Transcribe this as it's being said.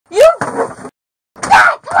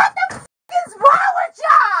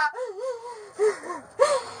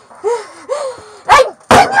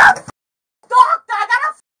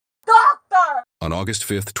August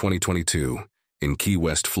 5, 2022, in Key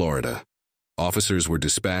West, Florida, officers were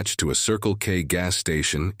dispatched to a Circle K gas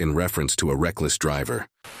station in reference to a reckless driver.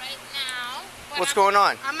 Right now. What's going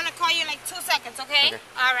on? I'm gonna call you in like 2 seconds, okay?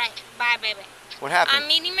 All right. Bye, baby. What happened? I'm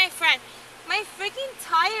meeting my friend. My freaking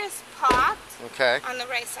tires popped. Okay. On the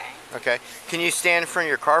right side. Okay. Can you stand in front of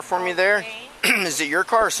your car for me there? Is it your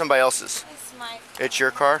car or somebody else's? It's my car. It's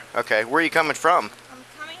your car? Okay. Where are you coming from?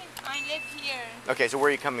 I live here. Okay, so where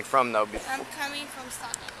are you coming from though? I'm coming from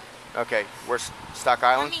Stock Island. Okay. Where's Stock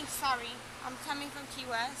Island? I'm coming from Key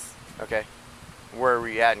West. Okay. Where were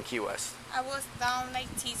you at in Key West? I was down like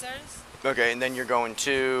Teasers. Okay, and then you're going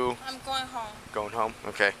to? I'm going home. Going home?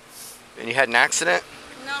 Okay. And you had an accident?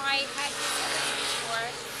 No, I had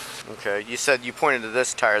before. Okay. You said you pointed to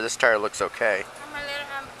this tire. This tire looks okay.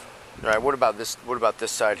 All right. What about this? What about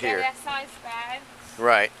this side here? That side's bad.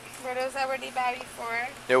 Right. But it was already bad before.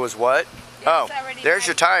 It was what? Oh, there's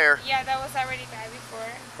your tire. Yeah, that was already bad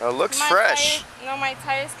before. It looks fresh. My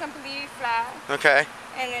tire's completely flat. Okay.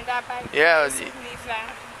 And then that back is completely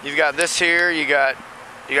flat. You've got this here. You got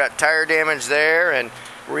tire damage there. And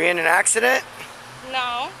were you in an accident?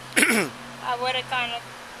 No. I would have gone up.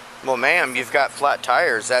 Well, ma'am, you've got flat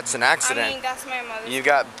tires. That's an accident. I mean, that's my mother's. You've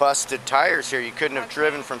got busted tires here. You couldn't have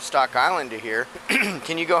driven from Stock Island to here.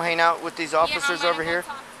 Can you go hang out with these officers over here?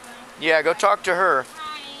 Yeah, go talk to her. Hi.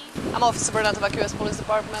 I'm Officer Bernard of US Police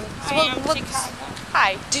Department. So Chicago.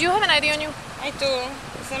 Hi. Do you have an ID on you? I do.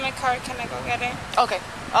 It's in my car. Can I go get it? Okay.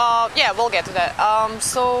 Yeah, we'll get to that.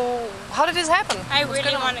 So, how did this happen? I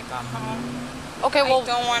really want to go home. Okay, well. I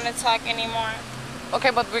don't want to talk anymore. Okay,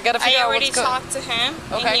 but we gotta figure out what's good. I already talked to him,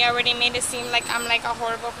 and he already made it seem like I'm like a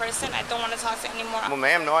horrible person. I don't want to talk to him anymore. Well,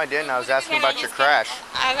 ma'am, no, I didn't. I was asking about your crash.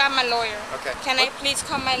 I got my lawyer. Okay. Can I please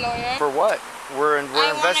call my lawyer? For what? We're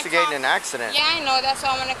investigating an accident. Yeah, I know. That's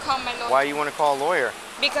why I want to call my lawyer. Why you want to call a lawyer?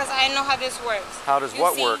 Because I know how this works. How does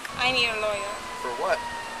what work? I need a lawyer. For what?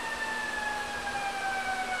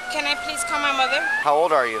 Can I please call my mother? How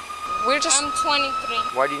old are you? I'm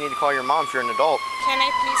 23. Why do you need to call your mom if you're an adult? Can I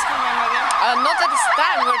please call my mother? Not at this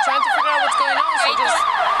time. We're trying to figure out what's going on. So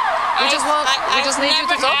we just need you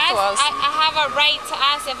to talk to us. I have a right to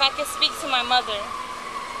ask if I can speak to my mother.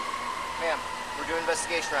 Ma'am, we're doing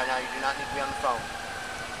investigation right now. You do not need to be on the phone.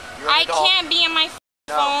 I can't be on my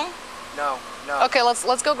phone. No. Okay,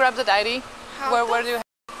 let's go grab the ID. Where do you have?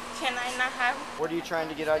 Can I not have? What are you trying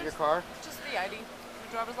to get out of your car? Just the ID. Your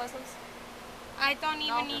driver's license. I don't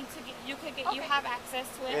even need to get. You could get. You have access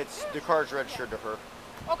to it. The car's registered to her.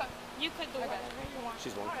 Okay. You could do whatever you want.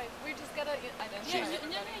 She's one. All right. We just gotta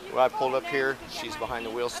identify. Well, I pulled up here. She's behind the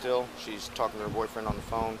wheel still. She's talking to her boyfriend on the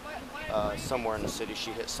phone. Somewhere in the city, she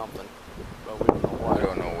hit something, but we don't know why. We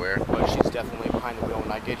don't know where. But she's definitely behind the wheel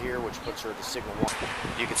when I get here, which puts her at the signal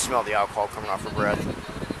one. You can smell the alcohol coming off her breath.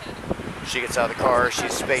 She gets out of the car.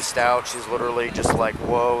 She's spaced out. She's literally just like,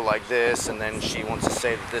 whoa, like this. And then she wants to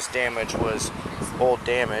say that this damage was old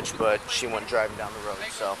damage, but she went driving down the road.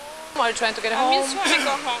 So. Are you trying to get home? I'm just trying to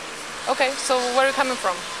go home. Okay, so where are you coming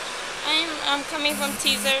from? I'm coming from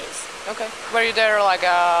Teasers. Okay. Were you there like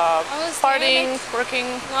partying, working?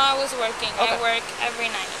 No, I was working. Okay. I work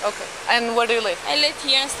every night. Okay. And where do you live? I live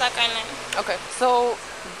here in Stock Island. Okay. So,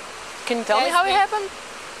 can you tell me how it happened?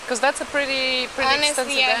 Because that's a pretty extensive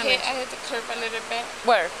damage. I hit the curb a little bit.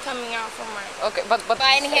 Where? Coming out from work. Okay, but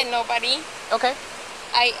I didn't hit nobody. Okay.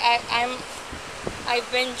 I've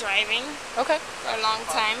been driving. Okay. For a long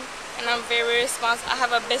time, and I'm very responsible. I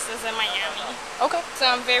have a business in Miami. Okay. So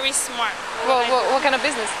I'm very smart. Well, what kind of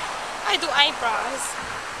business? I do eyebrows.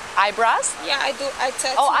 Eyebrows? Yeah, I do. I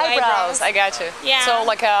tattoo eyebrows. I got you. Yeah. So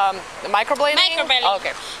like microblading? Microblading. Oh,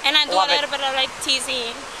 okay. And I do a little bit of like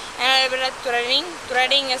teasing. And a little bit of threading.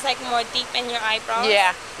 Threading is like more deep in your eyebrows.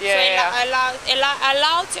 Yeah. So it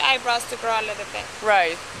allows your eyebrows to grow a little bit.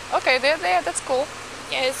 Right. Okay, that's cool.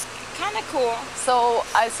 Yeah, it's kind of cool. So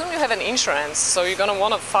I assume you have an insurance, so you're gonna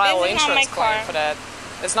want to file an insurance claim for that.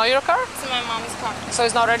 It's not your car? It's my mom's car. So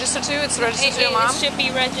it's not registered to you? It's registered to your mom? It should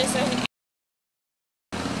be registered.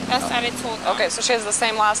 That's what I told her. Okay, so she has the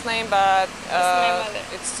same last name, but it's my mother.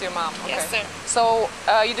 It's your mom. Okay. Yes, sir. So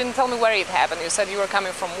you didn't tell me where it happened. You said you were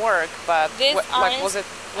coming from work, but honestly,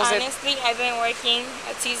 I've been working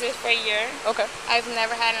at Teasers for a year. Okay. I've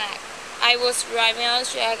never had an accident. I was driving on the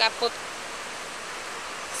street. I got put.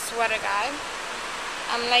 Swear to God,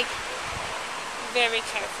 I'm like very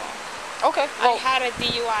careful. Okay. Well, I had a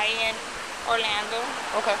DUI in Orlando.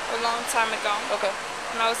 Okay. A long time ago. Okay.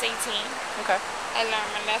 When I was 18. Okay. I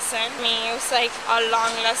learned my lesson. I mean, it was like a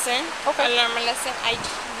long lesson. Okay. I learned my lesson. I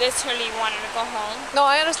literally wanted to go home. No,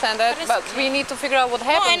 I understand that, but we need to figure out what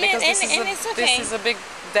happened because this is a big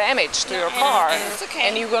damage to your car, it's okay.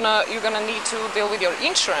 and you're gonna need to deal with your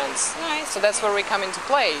insurance. No, it's so that's where we come into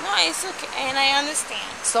play. No, it's okay, and I understand.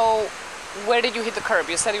 So, where did you hit the curb?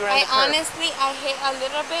 You said you were on the curb. Honestly, I hit a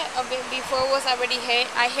little bit of it before it was already hit.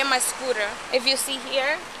 I hit my scooter. If you see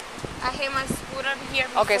here, I hit my scooter here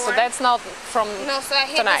before. Okay, so that's not from No, so I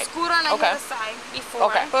hit tonight. the scooter and I hit the side before.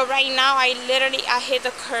 Okay. But right now, I hit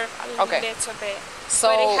the curb a little bit. So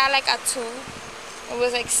but it had like a tube. It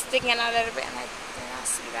was like sticking a little bit, and I did not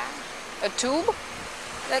see that. a tube?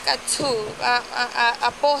 Like a tube,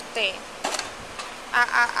 a poste.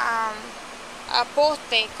 A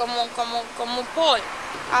poste, como un pole.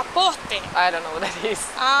 A poste. I don't know what that is.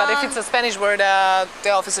 But if it's a Spanish word, the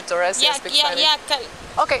officer Torres speaks Spanish.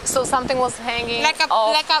 Okay, so something was hanging like a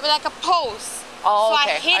post. Oh, so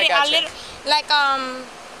okay. I hit it got a you. little, like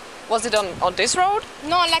Was it on this road?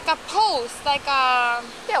 No, like a post, like a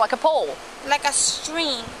Yeah, like a pole. like a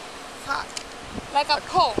string, fuck, like a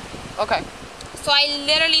pole. Okay. So I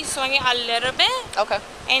literally swung it a little bit, Okay.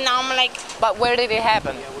 and now I'm like, But where did it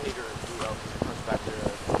happen? Yeah, we'll need her to push back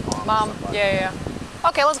there. Mom. Yeah.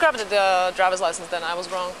 Okay, let's grab the driver's license then. I was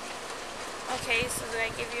wrong. okay, so do I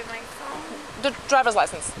give you my phone? The driver's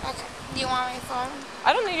license. Okay. Do you want my phone?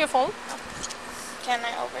 I don't need your phone. Can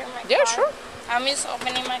I open my car? Yeah, sure. I'm just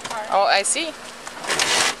opening my car. Oh, I see.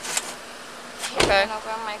 Okay. Can I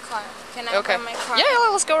open my car? Can I Okay. open my car? Yeah,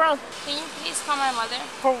 let's go around. Can you please call my mother?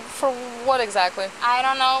 For what exactly? I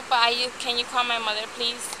don't know, but can you call my mother,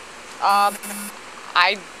 please?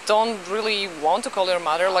 I don't really want to call your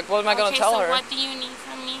mother. Like, what am I gonna tell so her? What do you need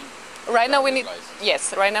from me? Right now we need.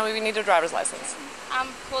 Yes, right now we need a driver's license. I'm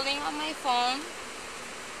pulling on my phone.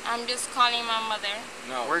 I'm just calling my mother.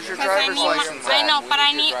 No. Where's your 'Cause I driver's need my- license? I know, We but I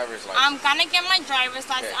your need. driver's I'm license. gonna get my driver's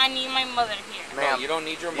license. Okay. I need my mother here. No, Ma'am. you don't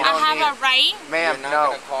need your You I mom. don't have need a right. Ma'am, You're not no.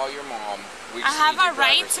 gonna call your mom. We I just have need your a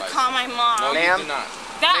right driver's to license. call my mom. No, Ma'am. you do not.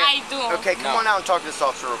 That Ma'am. I do. Okay, come No. on out and talk to this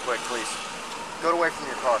officer real quick, please. Go away from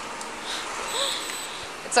your car.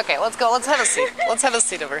 It's okay. Let's go. Let's have a seat. Let's have a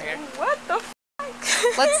seat over here. What the?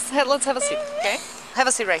 Let's have a seat. Okay. Have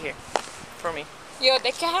a seat right here, for me. Yo,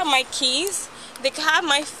 they can have my keys. They can have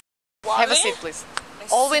my wallet. Have a seat, please.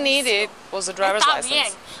 All we needed was a driver's Está license.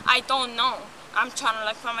 bien. I don't know. I'm trying to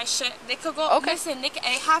look for my shit. They could go. Okay. Listen, they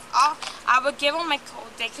have all. I would give them my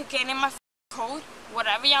code. They could get in my code.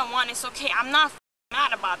 Whatever y'all want, it's okay. I'm not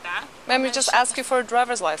mad about that. Ma'am, we just asked you for a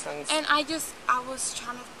driver's license. And I was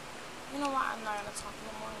trying to. You know what? I'm not gonna talk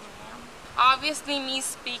no more, ma'am. Obviously, me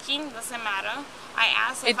speaking doesn't matter. I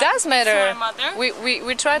asked. It does matter. To my mother.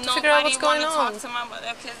 We tried to figure out what's going Nobody on. wanna talk to my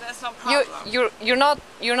mother because there's no problem.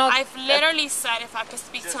 You're not. I've literally said if I could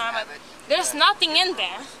speak to my mother. There's nothing in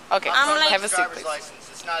there. Okay. I'm like, have a seat, Driver's please. license.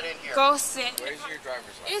 It's not in here. Go sit. Where's your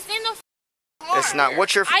driver's license? It's in the car. It's not.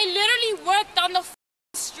 What's your? I literally worked on the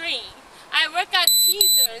street. I work at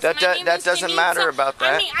Teasers. That doesn't matter about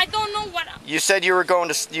that. I mean, I don't know what. You said you were going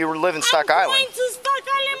to. You were living Stock I'm Island. going to Stock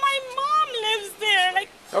Island. My mom lives there. Like,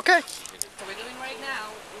 Okay. So we're doing right now.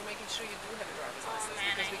 We're making sure you do have a driver's oh license. man,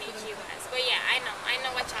 I because we hate couldn't- you guys. But yeah, I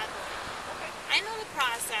know what y'all doing. Okay. I know the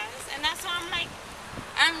process, and that's why I'm like,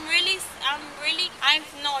 I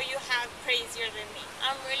know you have crazier than me.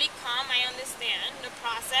 I'm really calm. I understand the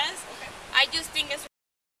process. Okay. I just think it's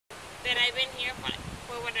that I've been here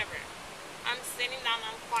for whatever. I'm sitting down.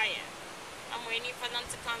 I'm quiet. I'm waiting for them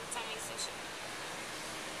to come tell me some shit.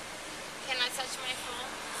 Can I touch my phone?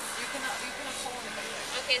 You cannot phone anybody.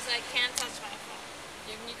 Okay, so I can't touch my phone.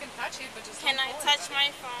 You can touch it, but just Can don't I phone touch anybody. my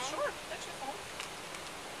phone? Sure, touch your phone.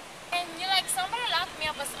 And you're like, somebody locked me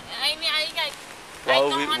up or something. I mean, I like. Why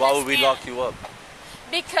would we lock you up?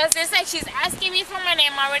 Because it's like she's asking me for my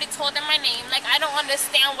name. I already told them my name. Like, I don't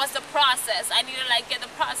understand what's the process. I need to like get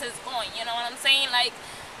the process going. You know what I'm saying? Like,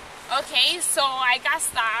 okay, so I got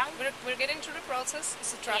stopped. We're getting through the process.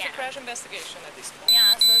 It's a traffic Yeah. crash investigation at this point.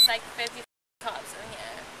 Yeah, so it's like 50 cops in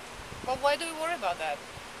here. But why do we worry about that?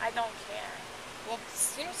 I don't care. Well, it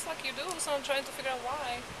seems like you do, so I'm trying to figure out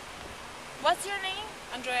why. What's your name?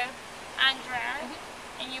 Andrea? Andrea.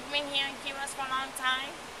 And you've been here in Key West for a long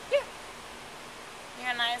time? Yeah.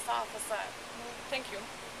 You're a nice officer. Thank you.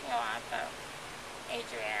 You're welcome.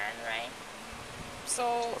 Adrienne, right?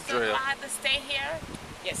 So, So do I have to stay here?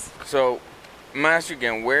 yes. So, I'm gonna ask you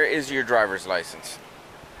again. Where is your driver's license?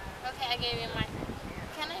 Okay, I gave you my.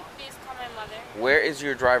 Can I please call my mother? Where is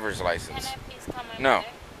your driver's Can license? I please call my No. mother?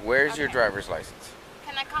 Where is your Okay. driver's license?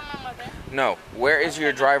 Can I call my mother? No. Where is your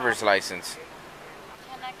Okay, no driver's problem. license?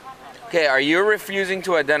 Can I call my mother? Okay, are you refusing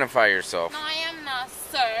to identify yourself? No, I am not,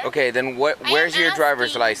 sir. Okay, then I where's am your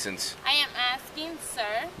driver's asking- license? I am asking,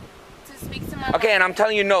 sir, to to speak to my Okay, and I'm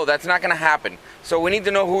telling you, no, that's not gonna happen. So we need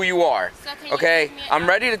to know who you are. So can you Okay, give me I'm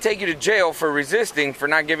ready to take you to jail for resisting for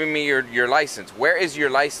not giving me your license. Where is your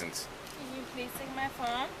license? Can you please take my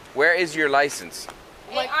phone? Where is your license?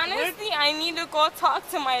 Like, honestly, I need to go talk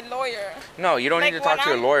to my lawyer. No, you don't Like, need to talk to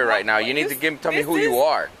your lawyer right now. You need to tell me who you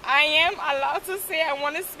are. I am allowed to say I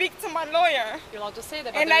want to speak to my lawyer. You're allowed to say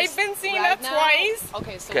that. And I've been saying that twice.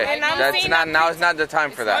 Okay, so Okay, And I'm that's saying not that now. Is not the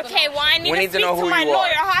time for that. Okay, well, I need We to need to speak know who my you are.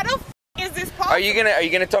 lawyer. How the is this possible? Are you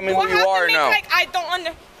gonna tell me Do who I you have are to or make no? like I don't under.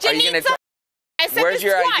 Are you gonna? I said Where's this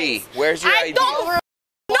your twice. ID? Where's your I ID? don't. No.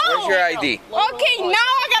 Where's your ID? Okay, now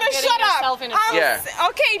I gotta shut up. Yeah.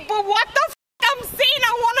 Okay, but what the I'm saying?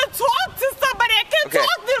 I want to talk to somebody. I can't Okay. talk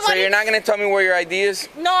to somebody. So you're not gonna tell me where your ID is?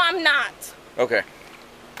 No, I'm not. Okay.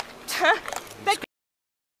 Yo,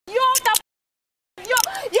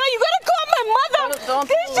 you gotta call my mother.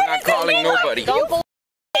 We're not calling nobody.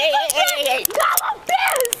 Hey, I'm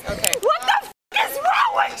pissed. Okay. What the is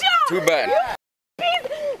wrong with you? Too bad.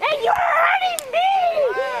 And you're hurting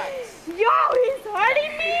me. Yo, he's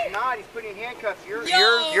hurting me. He's not. He's putting handcuffs.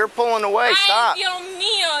 Yo. You're pulling away. Stop. Yo,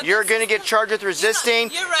 Mio. You're gonna get charged with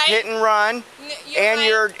resisting, You're right. hit and run,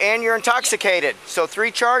 You're you're intoxicated. So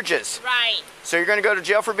 3 charges. right. So you're gonna go to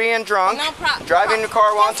jail for being drunk, No problem. driving the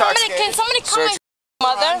car while intoxicated, Can somebody call my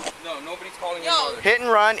mother? No, nobody's calling Yo. your mother. hit and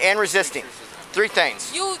run, and resisting. 3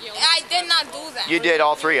 things. I did not do that. You did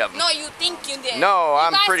all 3 of them. No, you think you did. No,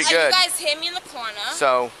 I'm pretty good. You guys hit me in the corner.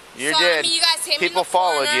 So you I did. mean, you guys hit People me in the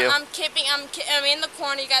followed corner. you. I'm in the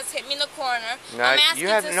corner. You guys hit me in the corner. No, I'm asking you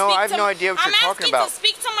have to no. speak I have to- no idea what you're talking I'm about. asking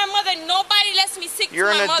to speak to my mother. Nobody lets me speak You're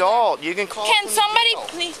to my an mother. adult. You can call. Can from the somebody jail.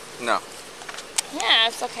 please? No. Yeah,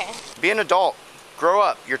 it's okay. Be an adult. Grow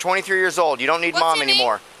up. You're 23 years old. You don't need What's mom your name,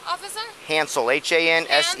 anymore. officer? Hansel.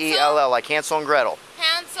 Hansell. Like Hansel and Gretel.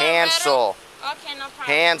 Hansel. Hansel. Gretel? Okay, no problem.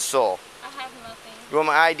 Hansel. I have nothing. You want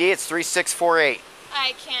my ID? It's 3648.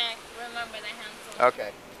 I can't remember the Hansel.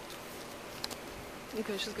 Okay.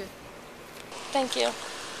 Okay, she's good. Thank you.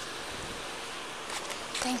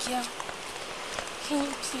 Thank you. Can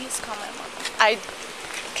you please call my mother? I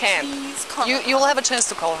can't. Please call my You'll have a chance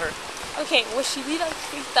to call her. Okay, will she be like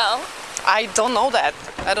freaked out? I don't know that.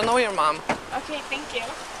 I don't know your mom. Okay, thank you.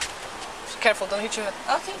 Careful, don't hit your head.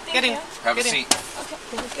 Okay, thank Get you. in. Have a Get in. seat. Okay,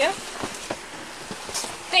 thank you.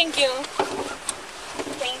 Thank you.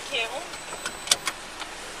 Thank you.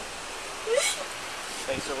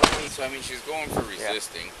 So I mean, she's going for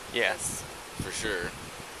resisting. Yes. For sure.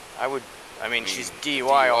 I mean, she's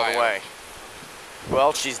DUI all the way.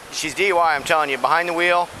 Well, she's DUI, I'm telling you. Behind the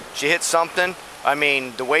wheel, she hit something. I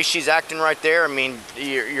mean, the way she's acting right there, I mean,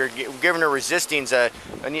 you're giving her resisting's a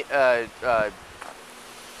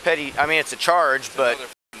petty, I mean, it's a charge, but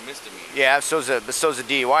Misdemeanor. yeah, so's a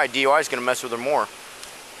DUI. DUI is going to mess with her more.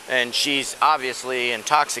 And she's obviously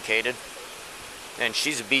intoxicated. And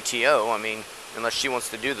she's a BTO, I mean, unless she wants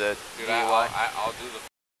to do the Dude, DUI. I'll do the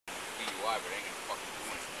DUI, but I ain't gonna fucking do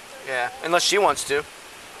anything. Yeah, unless she wants to.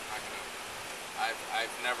 I've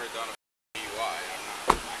never done a DUI.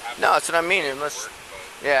 I have No, that's what I mean, unless,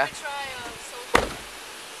 yeah.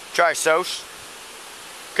 Try SOCH.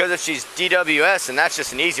 Because if she's DWS, and that's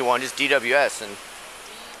just an easy one, just DWS. And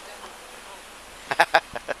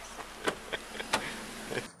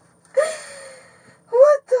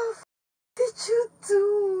What the f did you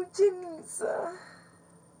do, Janisa?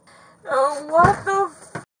 What the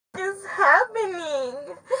f is happening?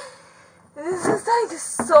 This is like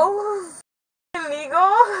so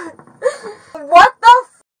illegal. What the f?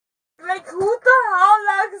 Like, who the hell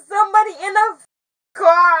locked somebody in a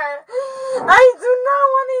car? I do not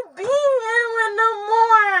want to be here no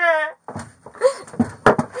more.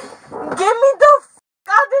 Get me the f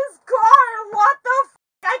out of this car. What the f?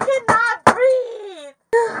 I cannot breathe.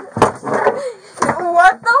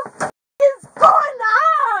 What the f is going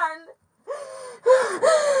on?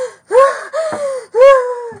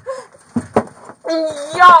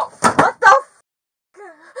 Yo, what the f?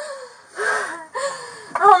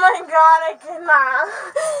 Oh my god, I cannot.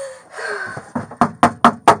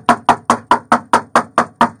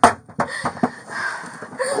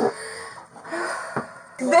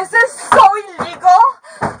 This is so illegal.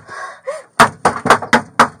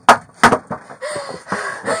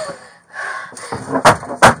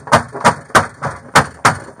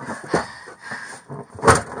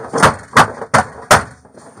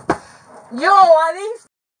 Yo, are these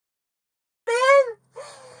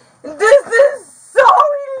in? This is so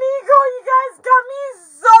illegal. You guys got me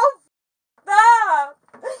so f***ed up.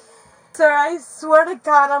 Sir, I swear to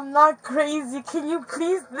God, I'm not crazy. Can you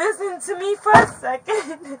please listen to me for a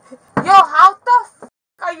second? Yo, how the f***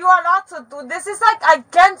 are you allowed to do this? Is like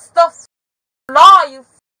against the law, you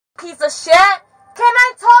piece of shit. Can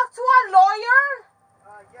I talk to a lawyer?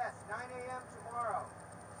 Yes, 9 a.m. tomorrow.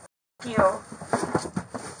 You.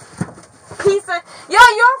 Piece of... Yo,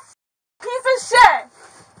 you're a piece of shit.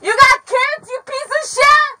 You got kids, you piece of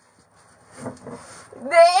shit?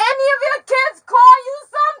 Any of your kids call you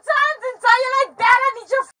sometimes and tell you like, Dad, I need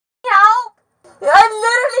your help? I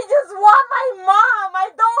literally just want my mom. I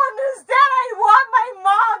don't understand. I want my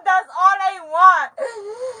mom. That's all I want.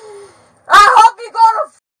 I hope you go to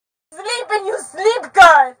sleep and you sleep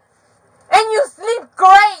good. And you sleep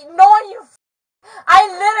great knowing you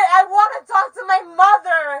I want to talk to my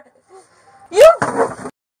mother. You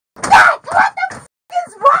what the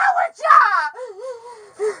is wrong with ya?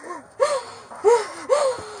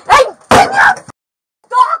 Hey, give me a doctor.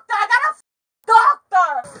 I got a doctor.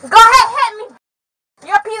 Go ahead, hit me.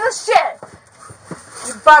 You're a piece of shit.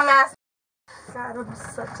 You bum ass. God, I'm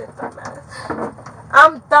such a dumbass.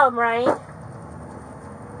 I'm dumb, right?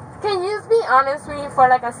 Can you just be honest with me for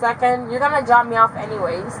like a second? You're gonna drop me off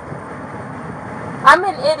anyways. I'm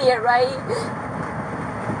an idiot, right?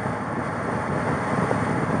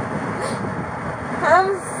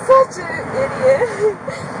 I'm such an idiot.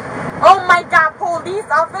 Oh my god, police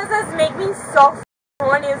officers make me so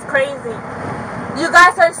horny. It's crazy. You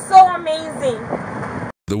guys are so amazing.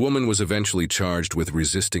 The woman was eventually charged with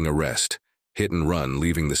resisting arrest, hit and run,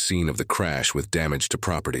 leaving the scene of the crash with damage to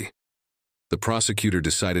property. The prosecutor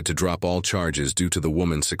decided to drop all charges due to the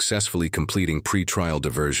woman successfully completing pre-trial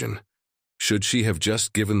diversion. Should she have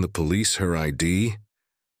just given the police her ID?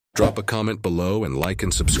 Drop a comment below and like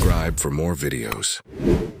and subscribe for more videos.